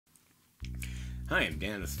Hi, I'm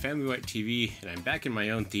Dan with Family White TV, and I'm back in my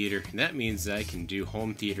own theater, and that means that I can do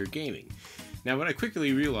home theater gaming. Now, what I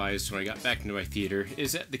quickly realized when I got back into my theater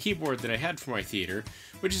is that the keyboard that I had for my theater,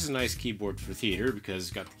 which is a nice keyboard for theater because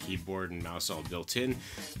it's got the keyboard and mouse all built in,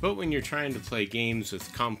 but when you're trying to play games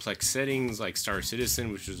with complex settings like Star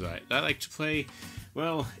Citizen, which is what I like to play,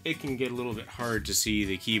 well, it can get a little bit hard to see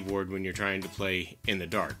the keyboard when you're trying to play in the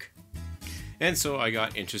dark. And so I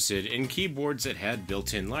got interested in keyboards that had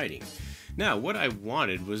built-in lighting. Now, what I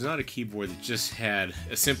wanted was not a keyboard that just had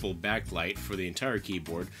a simple backlight for the entire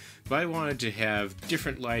keyboard, but I wanted to have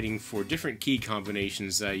different lighting for different key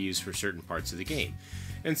combinations that I use for certain parts of the game.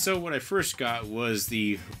 And so what I first got was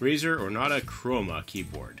the Razer Ornata Chroma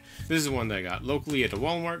keyboard. This is one that I got locally at a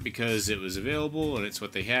Walmart because it was available and it's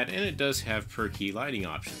what they had, and it does have per key lighting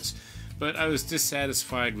options. But I was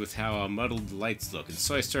dissatisfied with how muddled the lights look, and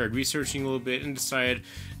so I started researching a little bit and decided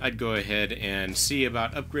I'd go ahead and see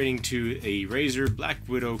about upgrading to a Razer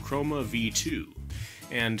BlackWidow Chroma V2.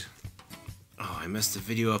 And, oh, I messed the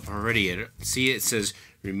video up already. See, it says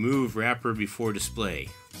remove wrapper before display.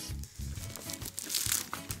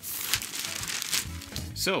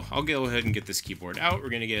 So I'll go ahead and get this keyboard out, we're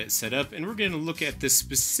going to get it set up, and we're going to look at this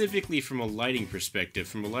specifically from a lighting perspective,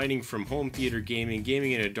 from home theater gaming,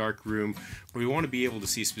 gaming in a dark room, where we want to be able to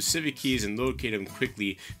see specific keys and locate them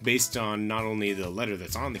quickly based on not only the letter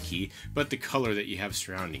that's on the key, but the color that you have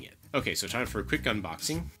surrounding it. Okay, so time for a quick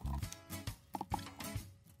unboxing.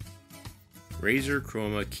 Razer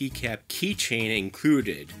Chroma keycap keychain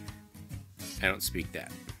included. I don't speak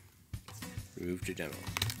that. Remove to demo.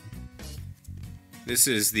 This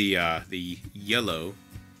is the yellow.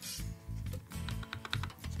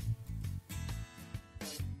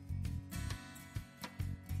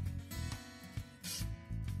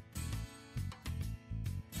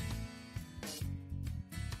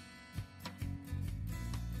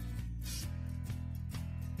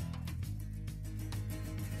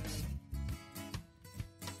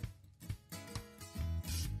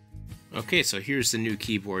 Okay, so here's the new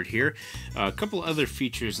keyboard here. A couple other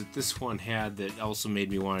features that this one had that also made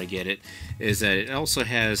me want to get it is that it also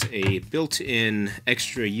has a built-in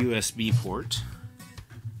extra USB port,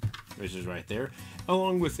 which is right there,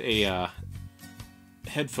 along with a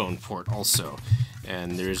headphone port also.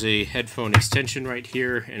 And there's a headphone extension right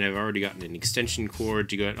here, and I've already gotten an extension cord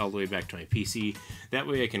to go all the way back to my PC. That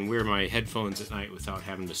way I can wear my headphones at night without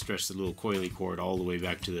having to stretch the little coily cord all the way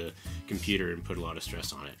back to the computer and put a lot of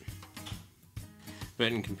stress on it.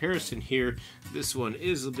 But in comparison here, this one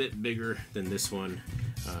is a bit bigger than this one.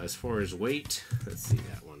 As far as weight, let's see,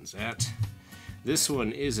 that one's at. This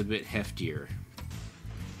one is a bit heftier.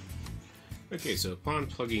 Okay, so upon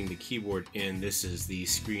plugging the keyboard in, this is the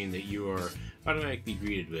screen that you are automatically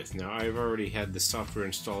greeted with. Now, I've already had the software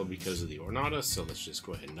installed because of the Ornata, so let's just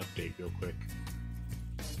go ahead and update real quick.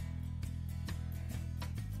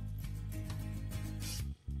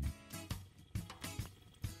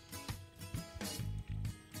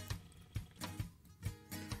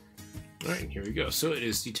 Alright, here we go. So it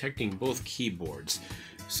is detecting both keyboards.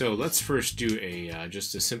 So let's first do a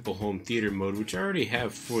just a simple home theater mode, which I already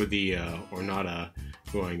have for the Ornata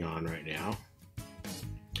going on right now.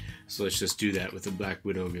 So let's just do that with the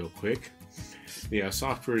BlackWidow real quick. The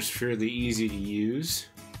software is fairly easy to use.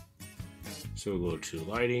 So we'll go to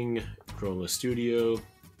Lighting, Chroma Studio.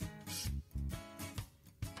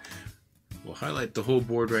 We'll highlight the whole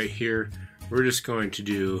board right here. We're just going to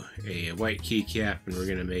do a white keycap, and we're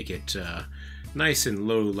going to make it nice and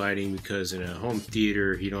low lighting because in a home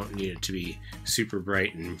theater you don't need it to be super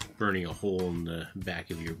bright and burning a hole in the back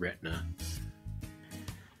of your retina.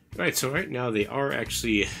 Alright, so right now they are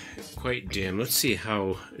actually quite dim. Let's see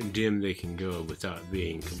how dim they can go without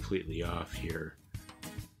being completely off here.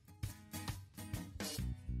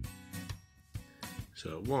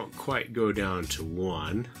 So it won't quite go down to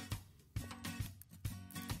 1.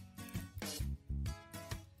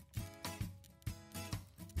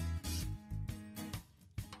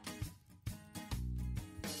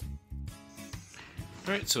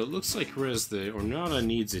 Alright, so it looks like whereas the Ornata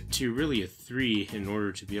needs a 2, really a 3 in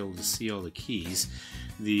order to be able to see all the keys,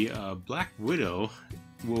 the BlackWidow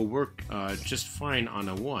will work just fine on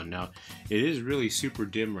a 1. Now, it is really super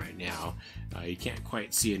dim right now. You can't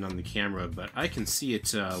quite see it on the camera, but I can see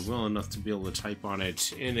it well enough to be able to type on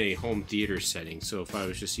it in a home theater setting. So if I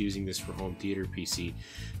was just using this for home theater PC.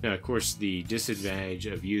 Now, of course, the disadvantage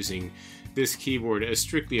of using this keyboard as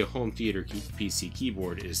strictly a home theater PC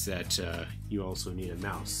keyboard is that you also need a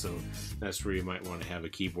mouse. So that's where you might want to have a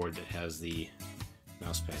keyboard that has the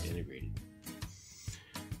mouse pad integrated.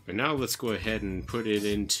 And now let's go ahead and put it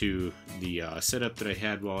into the setup that I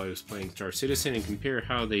had while I was playing Star Citizen and compare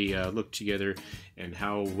how they look together and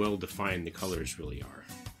how well defined the colors really are.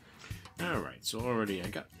 Alright, so already I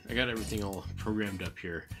got everything all programmed up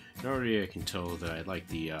here. And already I can tell that I like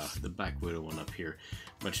the BlackWidow one up here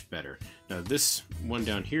much better. Now this one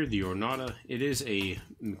down here, the Ornata, it is a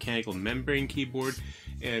mechanical membrane keyboard,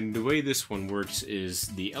 and the way this one works is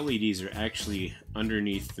the LEDs are actually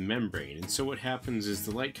underneath the membrane, and so what happens is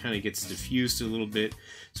the light kind of gets diffused a little bit,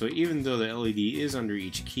 so even though the LED is under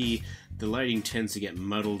each key, the lighting tends to get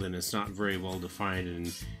muddled and it's not very well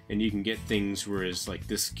defined, and you can get things whereas like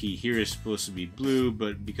this key here is supposed to be blue,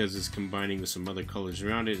 but because it's combining with some other colors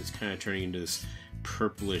around it, it's kind of turning into this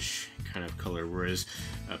purplish kind of color, whereas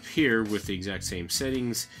up here with the exact same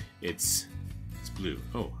settings it's blue.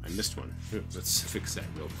 Oh, I missed one. Ooh, let's fix that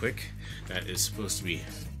real quick. That is supposed to be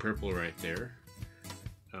purple right there.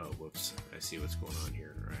 Oh, whoops. I see what's going on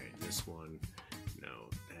here. Right, this one. No,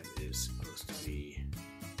 that is supposed to be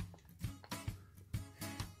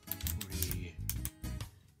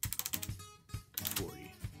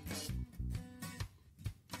 40.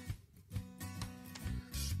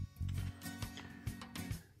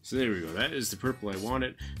 So there we go, that is the purple I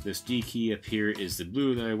wanted. This D key up here is the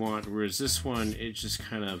blue that I want, whereas this one, it's just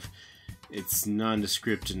kind of, it's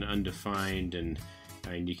nondescript and undefined, and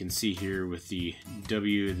you can see here with the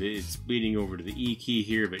W, it's bleeding over to the E key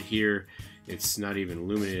here, but here, it's not even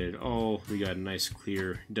illuminated at all. We got a nice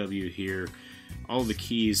clear W here. All the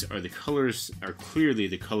keys are the colors, are clearly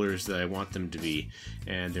the colors that I want them to be,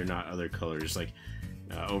 and they're not other colors. Like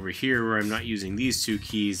over here where I'm not using these two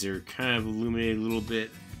keys, they're kind of illuminated a little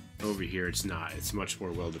bit. Over here it's not, it's much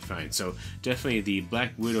more well defined. So definitely the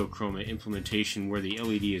BlackWidow Chroma implementation where the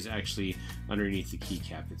LED is actually underneath the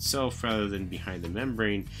keycap itself rather than behind the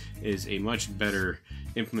membrane is a much better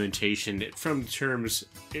implementation in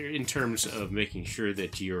terms of making sure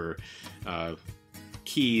that your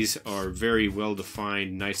keys are very well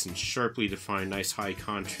defined, nice and sharply defined, nice high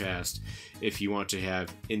contrast if you want to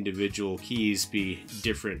have individual keys be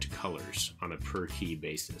different colors on a per key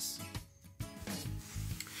basis.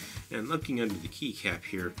 And looking under the keycap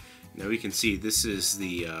here, now we can see this is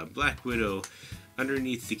the BlackWidow.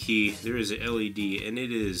 Underneath the key there is a LED, and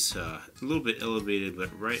it is a little bit elevated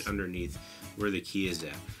but right underneath where the key is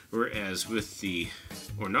at. Whereas with the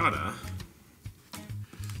Ornata,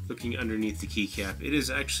 looking underneath the keycap, it is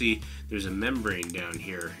actually, there's a membrane down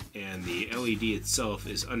here, and the LED itself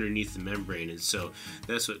is underneath the membrane, and so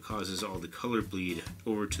that's what causes all the color bleed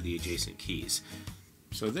over to the adjacent keys.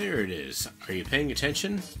 So there it is. Are you paying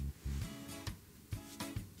attention?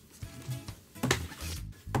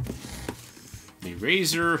 The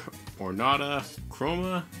Razer Ornata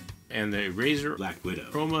Chroma and the Razer BlackWidow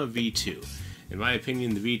Chroma V2. In my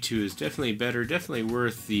opinion, the V2 is definitely better, definitely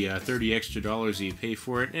worth the $30 extra that you pay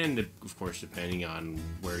for it, and of course depending on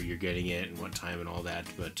where you're getting it and what time and all that.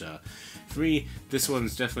 But for me, this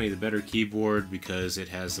one's definitely the better keyboard because it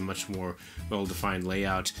has a much more well-defined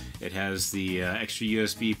layout. It has the extra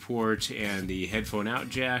USB port and the headphone out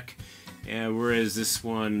jack. And whereas this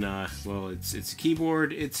one, well, it's a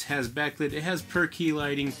keyboard, it has backlit, it has per key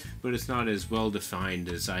lighting, but it's not as well defined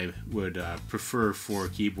as I would prefer for a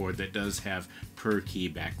keyboard that does have per key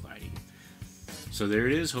backlighting. So there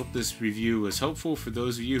it is. Hope this review was helpful for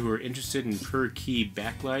those of you who are interested in per key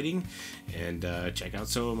backlighting, and check out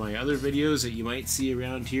some of my other videos that you might see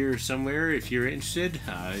around here somewhere if you're interested.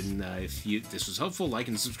 If this was helpful, like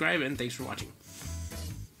and subscribe, and thanks for watching.